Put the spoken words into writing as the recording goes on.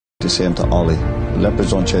same to Ollie.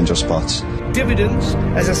 Leopards don't change their spots. Dividends,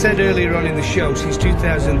 as I said earlier on in the show, since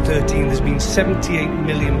 2013 there's been £78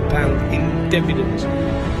 million in dividends.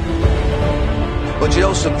 But you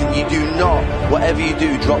know something, you do not, whatever you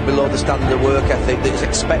do, drop below the standard of work ethic that is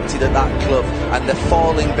expected at that club, and they're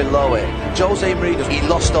falling below it. Jose Mourinho, he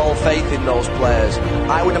lost all faith in those players.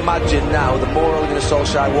 I would imagine now, the more Ole Gunnar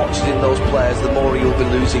Solskjaer watches in those players, the more he'll be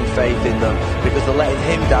losing faith in them, because they're letting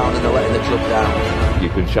him down and they're letting the club down. You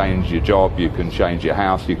can change your job, you can change your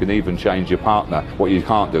house, you can even change your partner. What you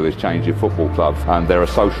can't do is change your football club, and they're a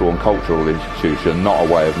social and cultural institution, not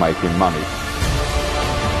a way of making money.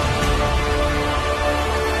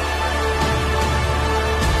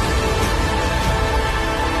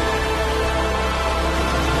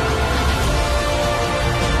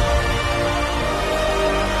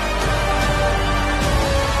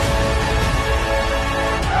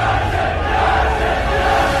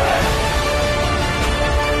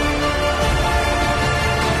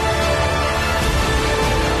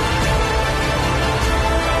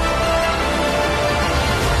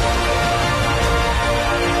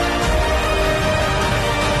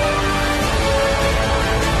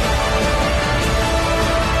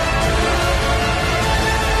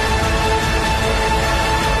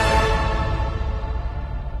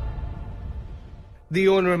 The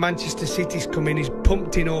owner of Manchester City's come in, he's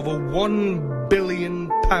pumped in over £1 billion.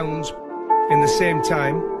 In the same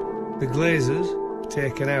time, the Glazers have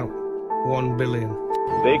taken out £1 billion.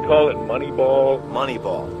 They call it Moneyball.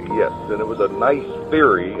 Moneyball. Yes, and it was a nice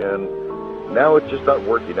theory, and now it's just not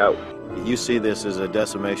working out. You see this as a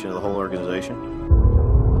decimation of the whole organization?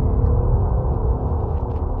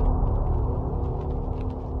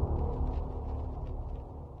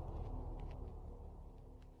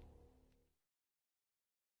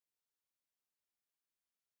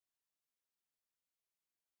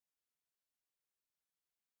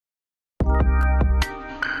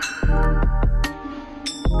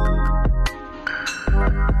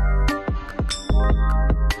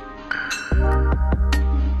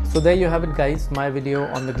 So there you have it guys, my video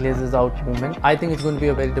on the Glazers out movement. I think it's going to be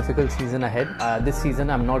a very difficult season ahead. This season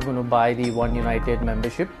I'm not going to buy the One United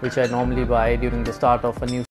membership, which I normally buy during the start of a new